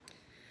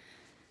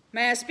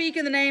May I speak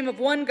in the name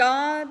of one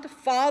God,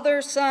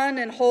 Father, Son,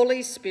 and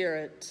Holy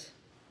Spirit.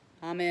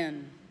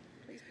 Amen.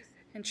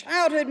 And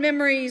childhood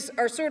memories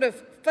are sort of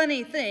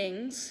funny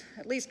things,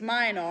 at least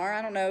mine are.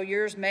 I don't know,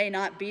 yours may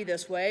not be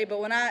this way,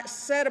 but when I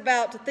set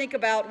about to think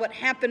about what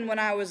happened when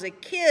I was a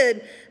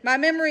kid, my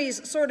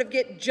memories sort of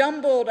get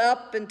jumbled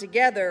up and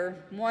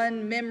together.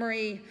 One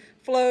memory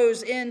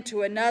flows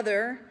into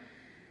another.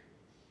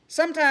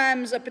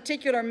 Sometimes a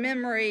particular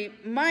memory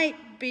might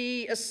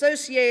be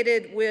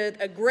associated with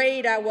a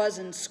grade I was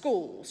in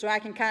school, so I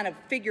can kind of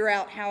figure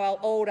out how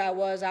old I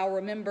was. I'll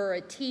remember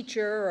a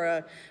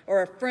teacher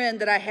or a friend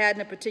that I had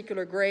in a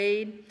particular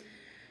grade.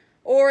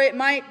 Or it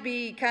might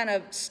be kind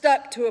of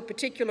stuck to a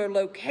particular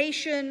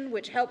location,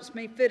 which helps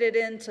me fit it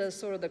into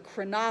sort of the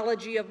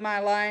chronology of my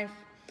life.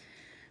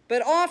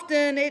 But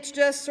often it's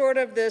just sort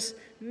of this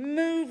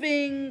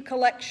moving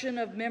collection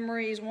of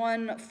memories,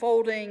 one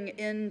folding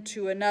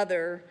into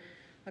another,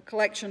 a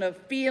collection of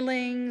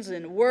feelings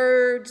and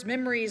words,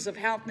 memories of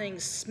how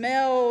things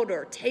smelled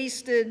or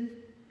tasted.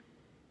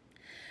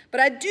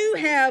 But I do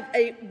have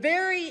a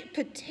very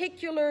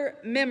particular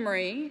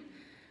memory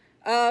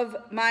of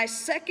my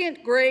second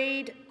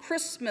grade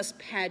Christmas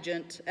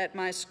pageant at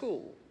my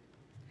school.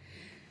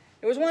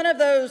 It was one of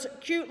those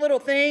cute little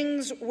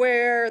things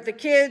where the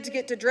kids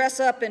get to dress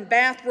up in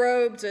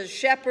bathrobes as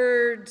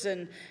shepherds,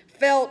 and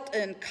felt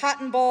and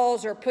cotton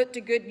balls are put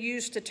to good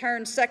use to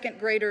turn second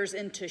graders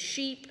into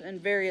sheep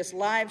and various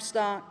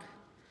livestock.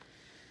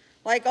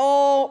 Like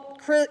all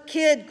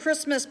kid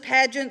Christmas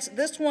pageants,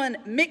 this one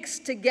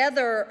mixed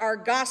together our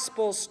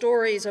gospel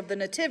stories of the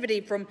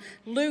Nativity from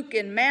Luke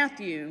and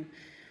Matthew.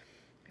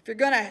 If you're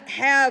going to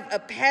have a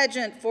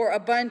pageant for a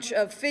bunch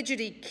of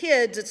fidgety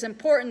kids, it's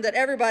important that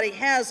everybody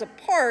has a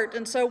part.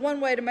 And so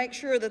one way to make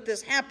sure that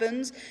this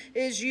happens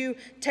is you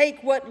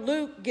take what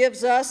Luke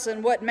gives us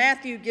and what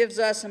Matthew gives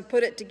us and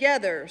put it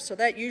together. So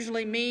that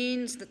usually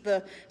means that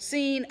the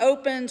scene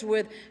opens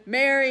with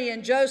Mary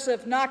and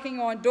Joseph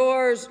knocking on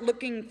doors,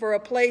 looking for a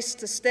place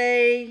to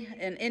stay,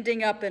 and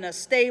ending up in a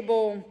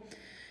stable.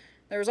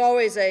 There's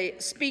always a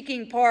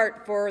speaking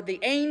part for the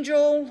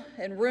angel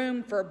and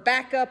room for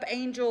backup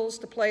angels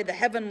to play the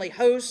heavenly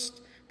host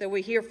that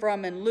we hear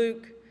from in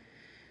Luke.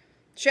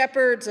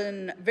 Shepherds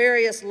and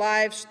various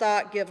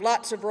livestock give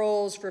lots of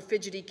roles for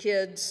fidgety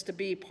kids to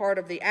be part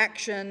of the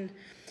action.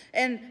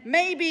 And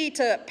maybe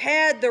to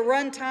pad the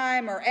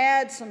runtime or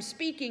add some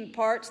speaking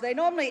parts, they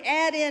normally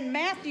add in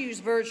Matthew's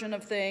version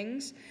of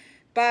things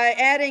by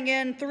adding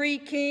in three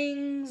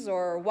kings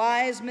or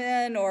wise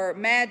men or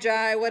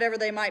magi, whatever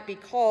they might be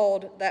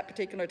called that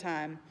particular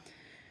time,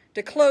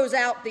 to close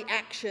out the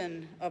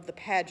action of the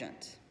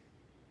pageant.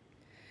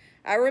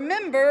 I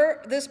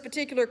remember this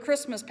particular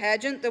Christmas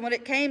pageant that when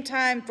it came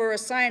time for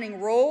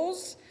assigning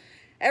roles,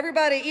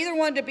 everybody either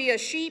wanted to be a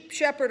sheep,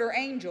 shepherd, or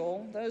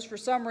angel. Those, for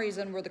some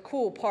reason, were the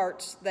cool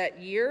parts that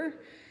year.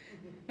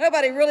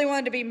 Nobody really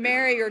wanted to be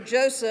Mary or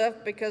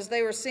Joseph because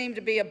they seemed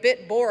to be a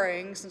bit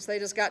boring since they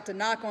just got to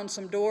knock on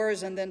some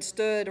doors and then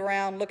stood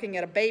around looking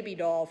at a baby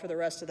doll for the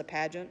rest of the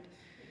pageant.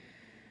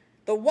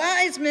 The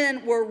wise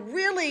men were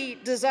really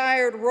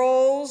desired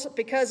roles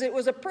because it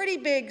was a pretty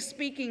big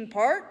speaking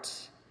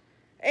part,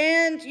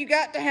 and you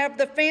got to have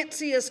the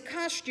fanciest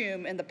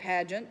costume in the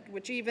pageant,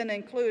 which even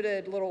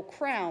included little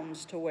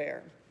crowns to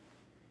wear.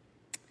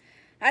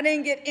 I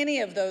didn't get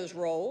any of those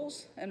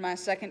roles in my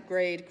second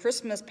grade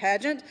Christmas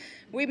pageant.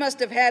 We must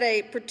have had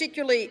a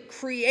particularly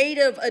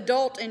creative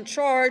adult in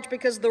charge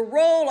because the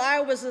role I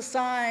was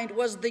assigned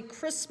was the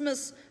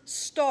Christmas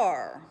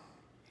star.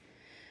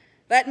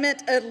 That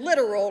meant a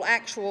literal,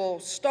 actual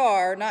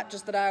star, not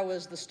just that I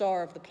was the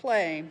star of the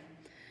play.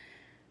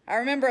 I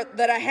remember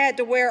that I had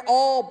to wear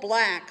all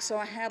black, so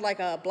I had like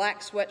a black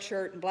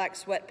sweatshirt and black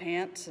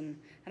sweatpants, and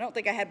I don't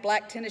think I had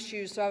black tennis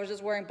shoes, so I was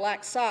just wearing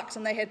black socks.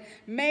 And they had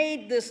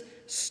made this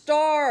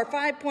star,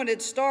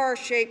 five-pointed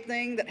star-shaped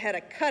thing that had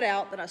a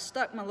cutout that I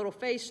stuck my little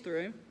face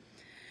through.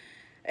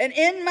 And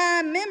in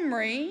my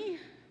memory,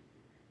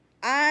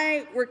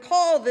 I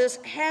recall this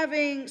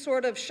having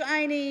sort of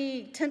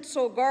shiny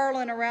tinsel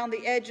garland around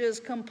the edges,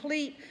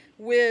 complete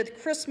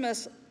with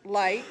Christmas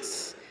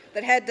lights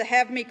that had to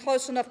have me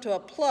close enough to a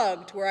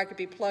plug to where I could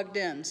be plugged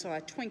in, so I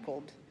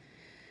twinkled.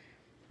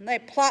 And they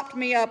plopped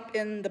me up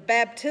in the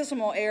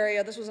baptismal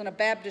area. This was in a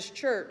Baptist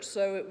church,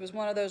 so it was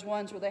one of those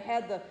ones where they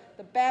had the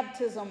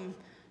baptism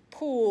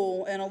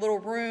pool in a little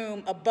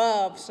room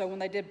above, so when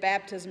they did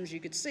baptisms, you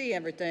could see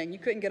everything. You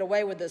couldn't get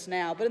away with this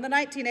now. But in the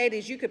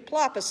 1980s, you could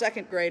plop a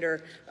second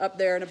grader up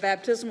there in a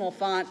baptismal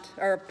font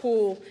or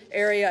pool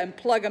area and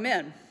plug them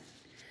in.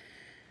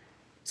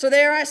 So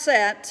there I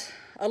sat,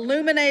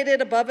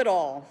 illuminated above it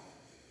all.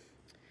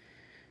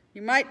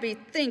 You might be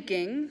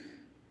thinking,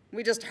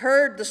 we just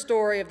heard the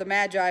story of the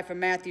Magi from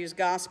Matthew's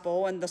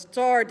Gospel, and the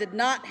star did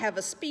not have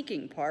a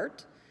speaking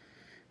part,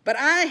 but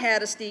I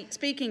had a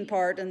speaking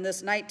part in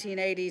this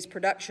 1980s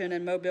production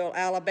in Mobile,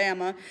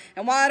 Alabama,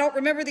 and while I don't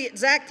remember the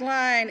exact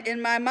line,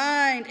 in my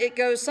mind it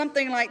goes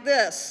something like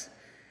this: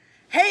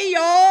 "Hey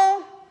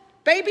y'all,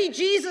 baby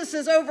Jesus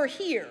is over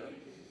here."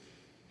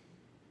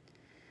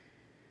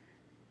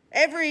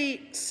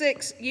 Every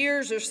 6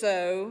 years or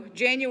so,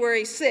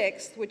 January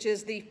 6th, which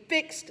is the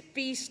fixed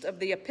feast of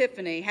the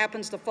Epiphany,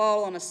 happens to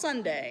fall on a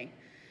Sunday.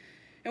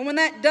 And when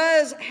that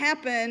does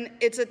happen,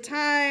 it's a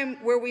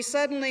time where we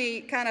suddenly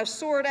kind of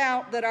sort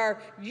out that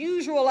our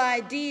usual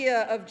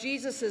idea of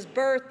Jesus'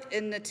 birth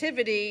and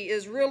nativity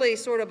is really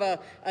sort of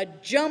a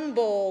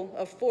jumble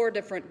of 4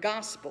 different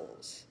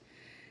gospels.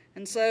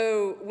 And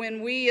so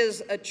when we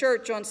as a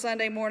church on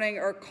Sunday morning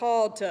are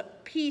called to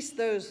pick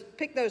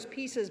those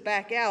pieces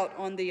back out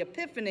on the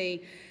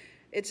Epiphany,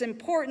 it's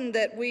important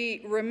that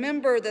we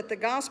remember that the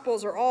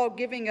Gospels are all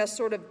giving us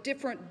sort of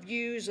different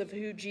views of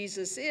who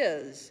Jesus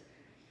is.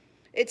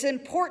 It's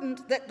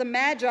important that the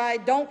Magi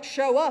don't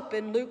show up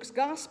in Luke's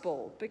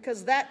Gospel,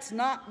 because that's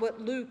not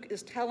what Luke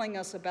is telling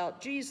us about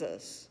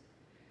Jesus.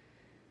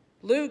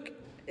 Luke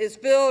is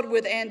filled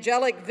with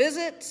angelic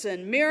visits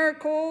and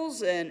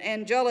miracles and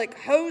angelic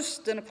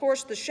hosts and, of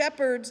course, the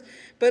shepherds,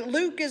 but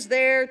Luke is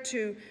there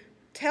to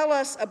tell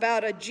us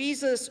about a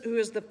Jesus who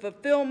is the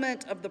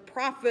fulfillment of the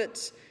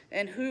prophets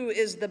and who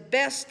is the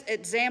best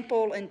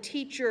example and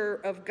teacher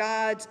of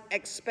God's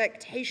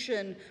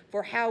expectation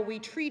for how we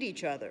treat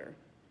each other.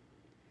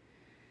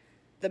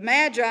 The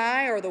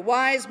Magi, or the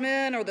wise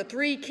men, or the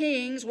 3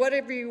 kings,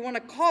 whatever you want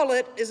to call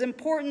it, is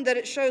important that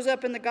it shows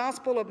up in the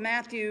Gospel of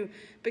Matthew,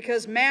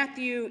 because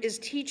Matthew is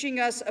teaching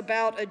us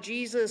about a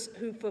Jesus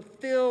who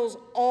fulfills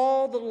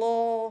all the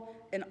law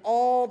and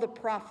all the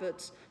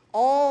prophets,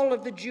 all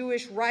of the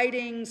Jewish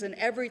writings and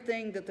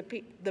everything that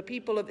the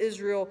people of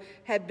Israel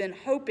had been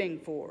hoping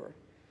for.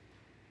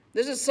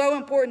 This is so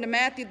important to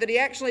Matthew that he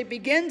actually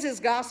begins his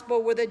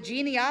Gospel with a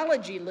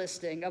genealogy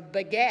listing of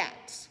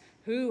begats,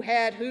 who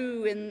had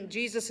who in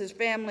Jesus'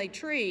 family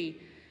tree,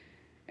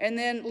 and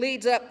then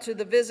leads up to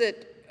the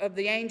visit of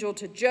the angel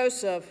to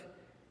Joseph.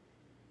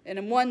 And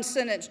in one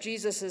sentence,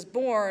 Jesus is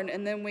born,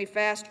 and then we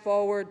fast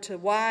forward to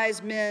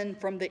wise men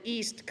from the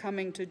east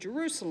coming to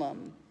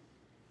Jerusalem.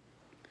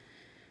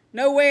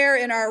 Nowhere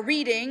in our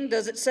reading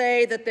does it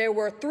say that there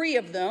were 3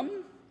 of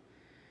them.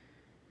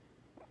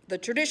 The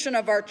tradition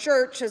of our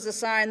church has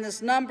assigned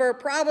this number,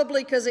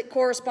 probably because it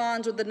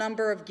corresponds with the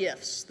number of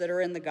gifts that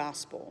are in the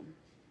gospel.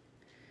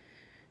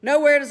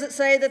 Nowhere does it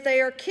say that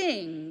they are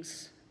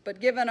kings,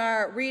 but given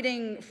our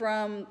reading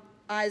from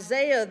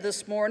Isaiah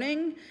this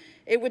morning,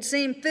 it would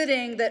seem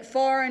fitting that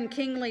foreign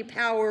kingly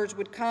powers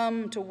would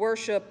come to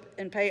worship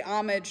and pay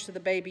homage to the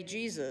baby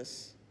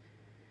Jesus.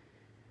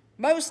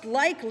 Most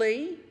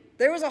likely,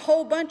 there was a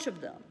whole bunch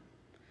of them.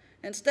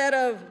 Instead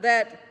of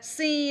that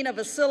scene of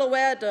a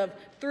silhouette of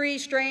 3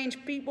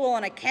 strange people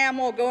on a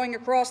camel going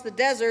across the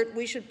desert,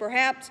 we should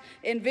perhaps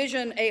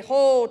envision a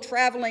whole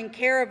traveling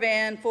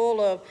caravan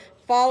full of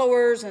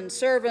followers and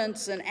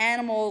servants and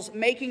animals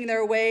making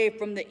their way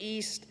from the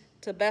east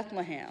to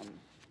Bethlehem.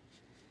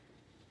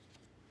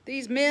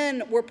 These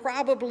men were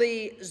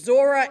probably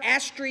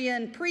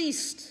Zoroastrian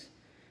priests.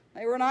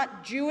 They were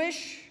not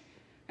Jewish,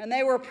 and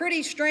they were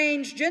pretty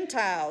strange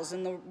Gentiles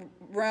in the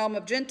realm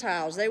of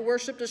Gentiles. They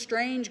worshiped a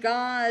strange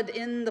god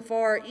in the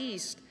Far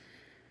East,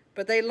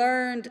 but they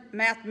learned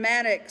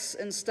mathematics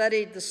and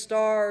studied the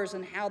stars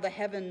and how the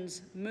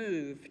heavens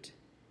moved.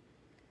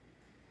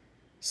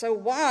 So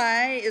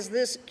why is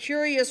this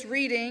curious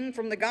reading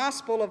from the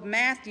Gospel of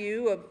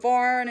Matthew of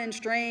foreign and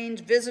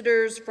strange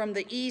visitors from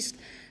the East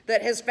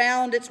that has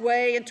found its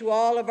way into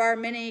all of our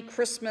many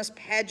Christmas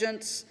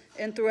pageants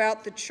and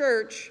throughout the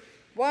church,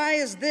 why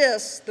is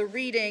this the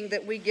reading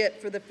that we get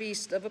for the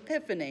Feast of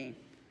Epiphany?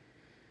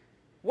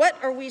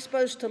 What are we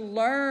supposed to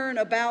learn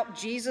about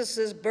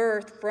Jesus'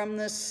 birth from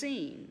this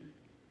scene?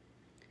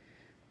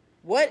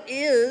 What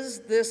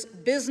is this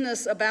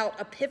business about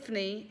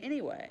Epiphany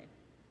anyway?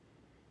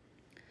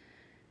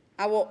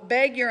 I will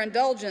beg your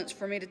indulgence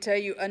for me to tell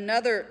you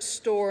another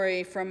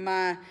story from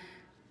my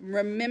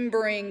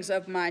rememberings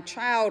of my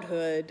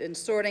childhood and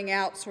sorting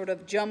out sort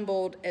of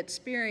jumbled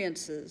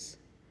experiences.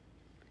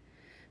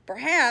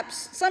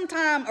 Perhaps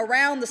sometime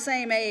around the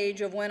same age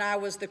of when I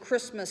was the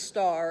Christmas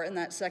star in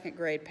that 2nd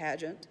grade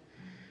pageant,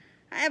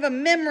 I have a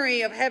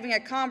memory of having a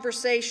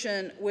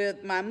conversation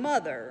with my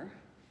mother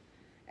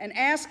and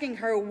asking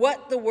her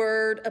what the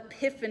word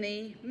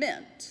epiphany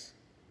meant.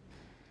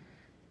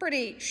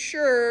 Pretty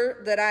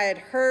sure that I had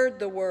heard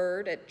the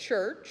word at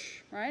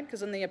church, right?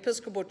 Because in the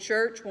Episcopal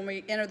Church, when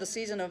we enter the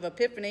season of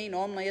Epiphany,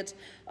 normally it's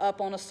up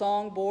on a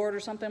song board or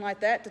something like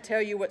that to tell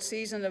you what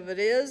season of it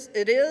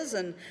is.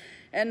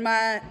 And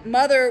my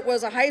mother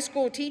was a high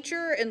school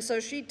teacher, and so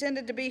she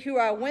tended to be who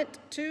I went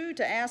to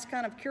ask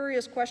kind of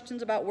curious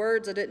questions about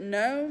words I didn't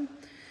know.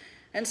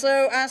 And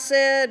so I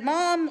said,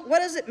 "Mom, what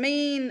does it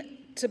mean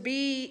to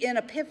be in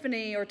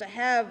Epiphany or to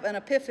have an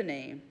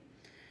epiphany?"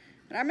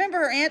 And I remember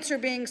her answer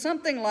being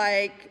something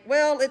like,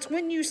 "Well, it's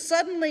when you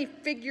suddenly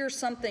figure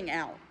something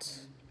out."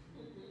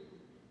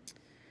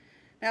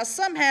 Now,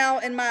 somehow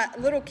in my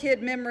little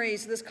kid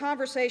memories, this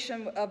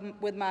conversation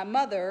with my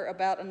mother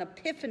about an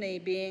epiphany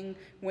being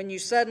when you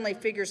suddenly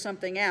figure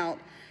something out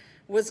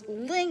was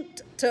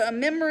linked to a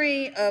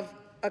memory of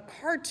a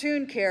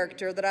cartoon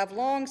character that I've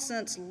long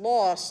since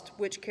lost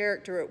which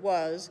character it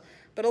was,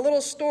 but a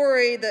little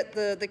story that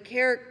the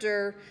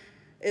character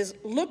is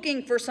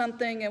looking for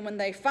something, and when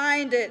they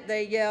find it,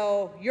 they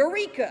yell,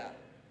 "Eureka!"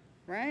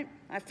 Right?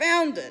 I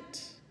found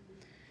it.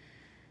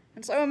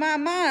 And so in my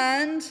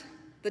mind,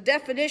 the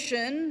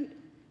definition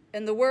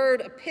in the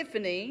word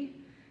epiphany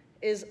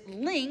is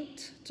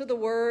linked to the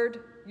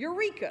word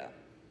eureka.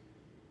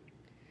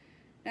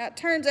 Now, it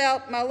turns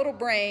out my little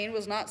brain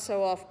was not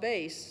so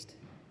off-base.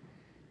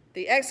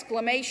 The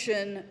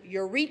exclamation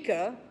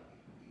Eureka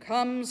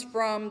comes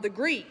from the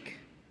Greek.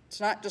 It's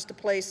not just a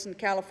place in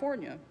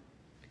California.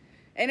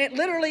 And it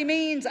literally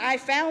means I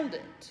found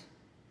it,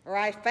 or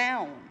I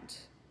found.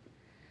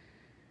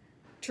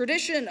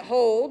 Tradition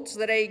holds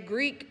that a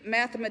Greek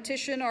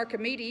mathematician,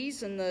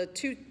 Archimedes, in the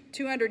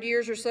 200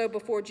 years or so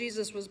before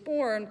Jesus was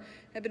born,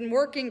 had been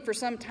working for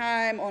some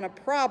time on a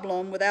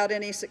problem without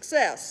any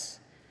success.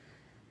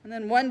 And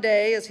then one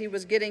day, as he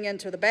was getting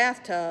into the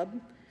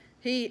bathtub,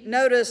 he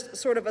noticed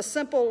sort of a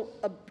simple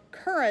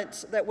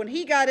occurrence that when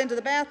he got into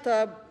the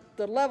bathtub,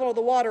 the level of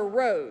the water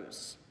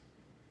rose.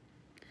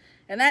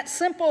 And that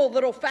simple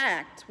little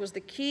fact was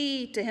the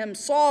key to him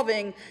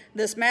solving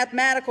this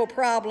mathematical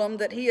problem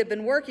that he had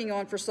been working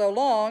on for so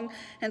long.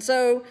 And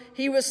so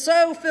he was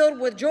so filled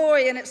with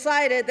joy and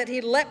excited that he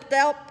leapt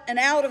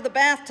out of the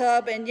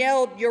bathtub and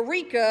yelled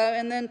Eureka,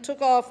 and then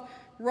took off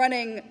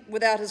running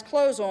without his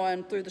clothes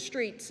on through the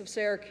streets of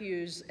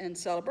Syracuse in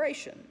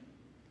celebration.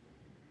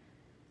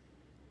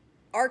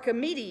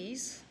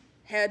 Archimedes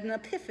had an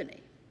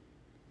epiphany.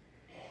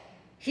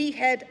 He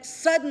had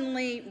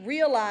suddenly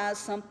realized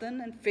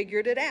something and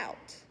figured it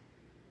out.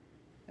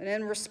 And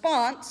in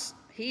response,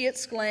 he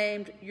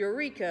exclaimed,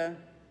 "Eureka,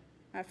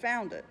 I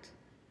found it."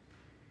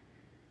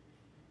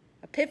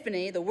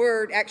 Epiphany, the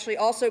word, actually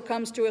also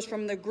comes to us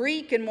from the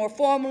Greek, and more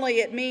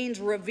formally it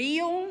means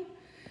reveal.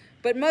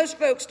 But most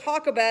folks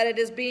talk about it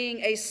as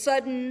being a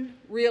sudden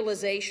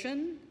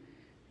realization.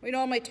 We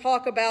normally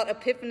talk about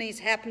epiphanies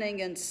happening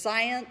in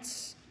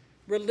science,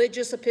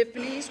 religious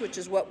epiphanies, which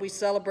is what we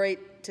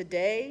celebrate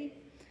today.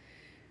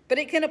 But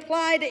it can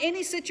apply to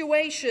any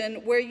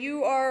situation where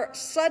you are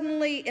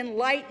suddenly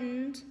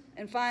enlightened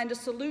and find a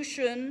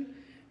solution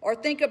or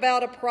think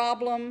about a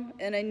problem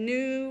in a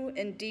new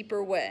and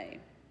deeper way.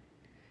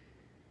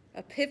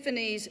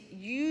 Epiphanies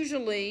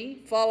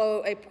usually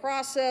follow a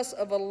process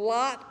of a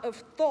lot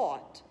of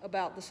thought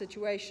about the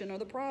situation or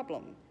the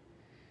problem.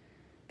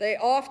 They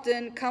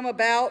often come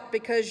about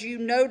because you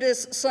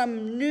notice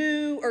some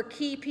new or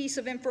key piece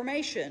of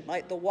information,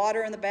 like the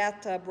water in the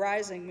bathtub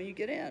rising when you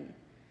get in.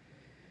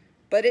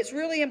 But it's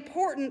really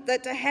important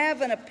that to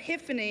have an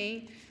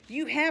epiphany,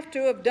 you have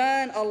to have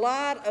done a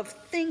lot of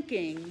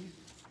thinking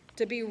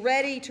to be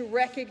ready to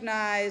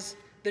recognize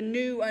the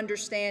new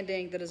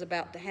understanding that is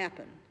about to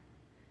happen.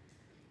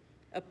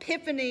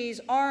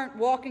 Epiphanies aren't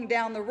walking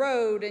down the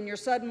road and you're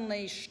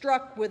suddenly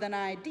struck with an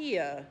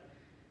idea.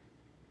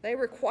 They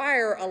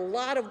require a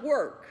lot of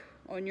work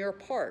on your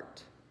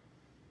part.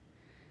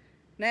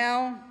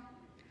 Now,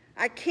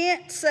 I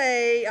can't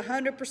say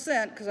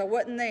 100%, because I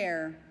wasn't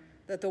there,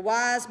 that the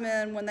wise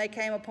men, when they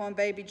came upon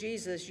baby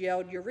Jesus,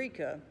 yelled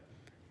Eureka.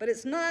 But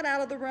it's not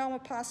out of the realm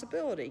of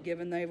possibility,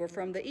 given they were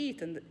from the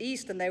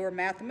East and they were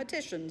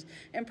mathematicians,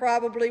 and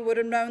probably would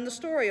have known the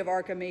story of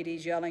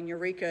Archimedes yelling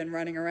Eureka and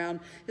running around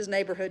his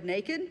neighborhood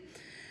naked.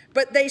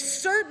 But they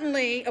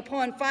certainly,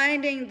 upon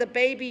finding the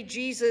baby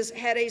Jesus,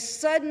 had a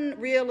sudden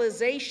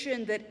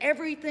realization that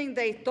everything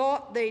they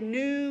thought they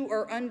knew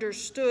or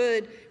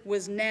understood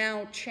was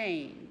now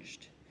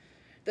changed.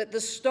 That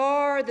the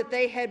star that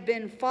they had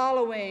been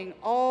following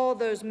all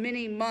those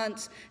many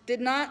months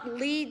did not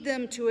lead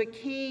them to a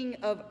king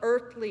of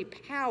earthly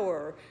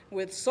power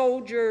with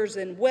soldiers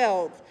and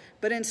wealth,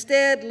 but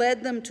instead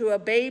led them to a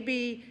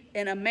baby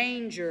in a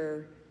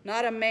manger,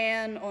 not a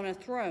man on a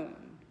throne.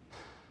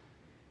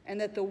 And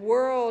that the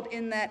world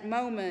in that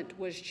moment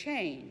was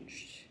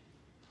changed.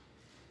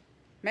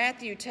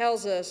 Matthew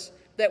tells us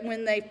that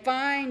when they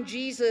find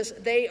Jesus,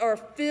 they are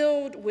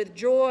filled with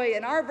joy.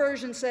 And our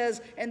version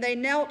says, and they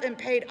knelt and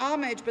paid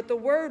homage, but the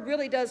word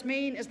really does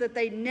mean is that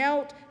they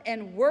knelt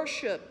and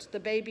worshiped the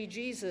baby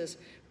Jesus,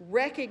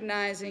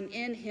 recognizing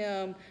in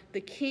him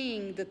the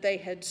king that they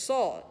had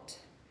sought.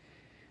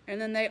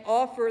 And then they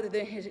offer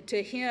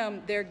to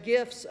him their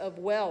gifts of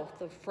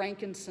wealth, of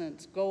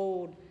frankincense,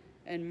 gold,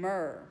 and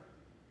myrrh.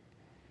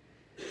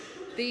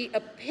 The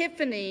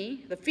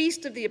Epiphany, the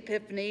Feast of the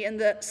Epiphany, and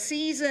the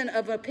season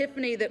of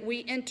Epiphany that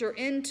we enter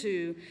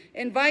into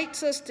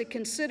invites us to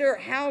consider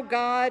how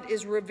God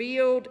is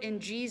revealed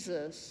in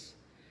Jesus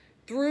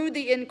through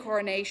the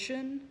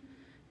incarnation,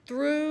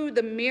 through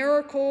the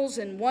miracles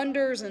and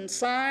wonders and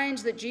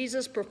signs that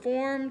Jesus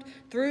performed,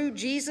 through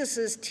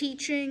Jesus'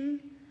 teaching.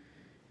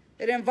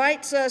 It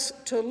invites us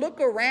to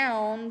look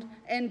around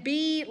and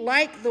be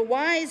like the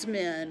wise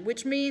men,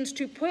 which means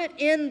to put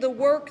in the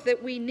work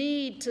that we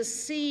need to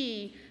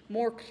see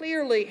more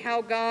clearly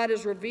how God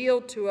is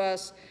revealed to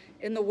us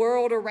in the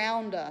world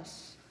around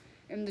us,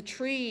 in the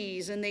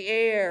trees, in the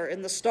air,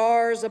 in the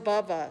stars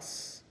above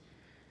us.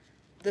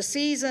 The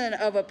season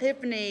of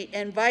Epiphany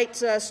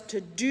invites us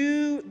to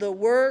do the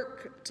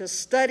work, to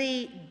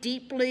study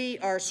deeply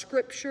our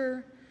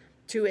scripture,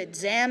 to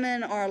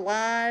examine our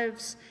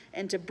lives,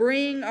 and to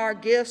bring our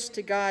gifts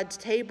to God's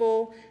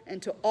table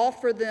and to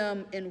offer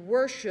them in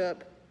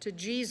worship to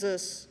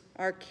Jesus,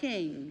 our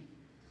King.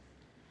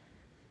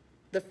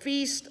 The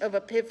Feast of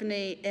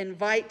Epiphany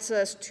invites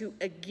us to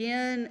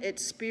again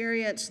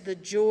experience the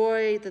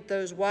joy that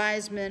those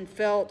wise men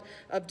felt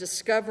of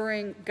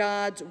discovering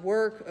God's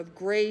work of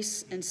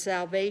grace and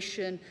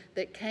salvation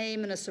that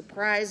came in a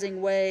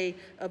surprising way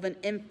of an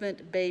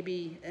infant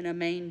baby in a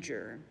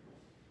manger.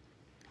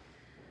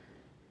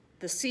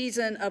 The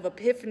season of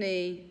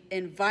Epiphany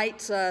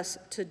invites us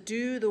to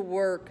do the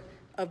work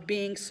of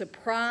being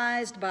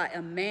surprised by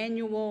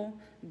Emmanuel,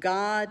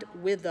 God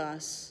with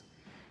us,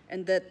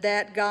 and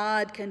that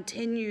God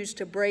continues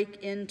to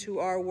break into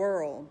our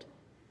world.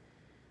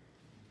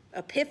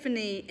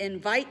 Epiphany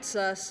invites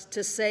us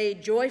to say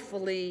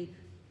joyfully,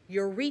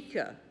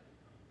 Eureka,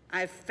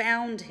 I've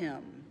found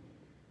him.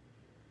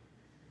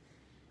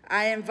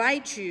 I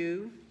invite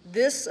you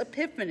this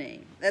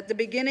Epiphany, at the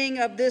beginning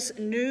of this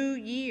new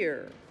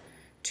year,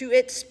 to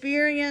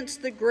experience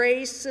the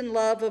grace and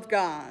love of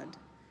God,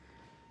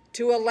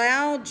 to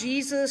allow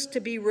Jesus to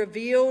be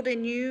revealed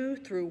in you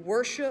through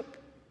worship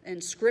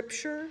and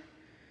scripture,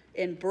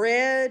 in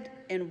bread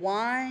and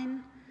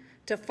wine,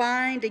 to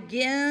find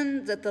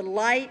again that the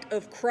light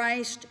of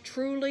Christ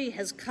truly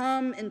has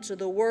come into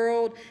the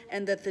world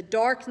and that the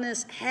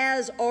darkness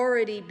has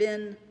already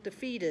been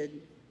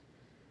defeated.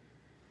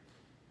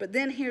 But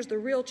then here's the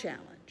real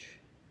challenge,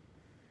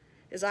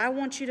 is I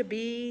want you to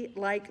be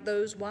like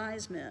those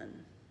wise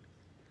men.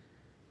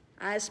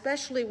 I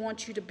especially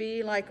want you to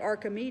be like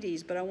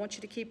Archimedes, but I want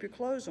you to keep your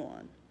clothes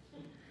on.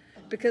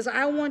 Because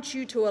I want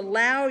you to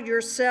allow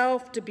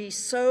yourself to be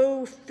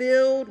so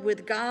filled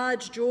with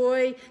God's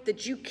joy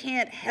that you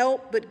can't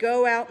help but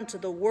go out into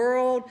the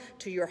world,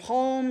 to your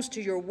homes,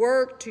 to your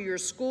work, to your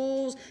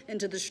schools,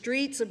 into the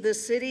streets of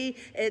this city,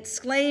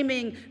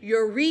 exclaiming,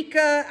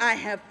 Eureka, I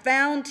have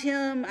found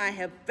him. I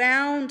have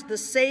found the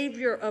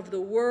Savior of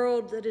the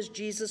world that is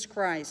Jesus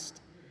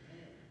Christ.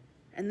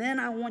 And then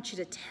I want you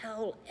to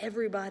tell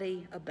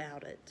everybody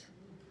about it.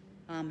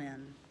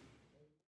 Amen.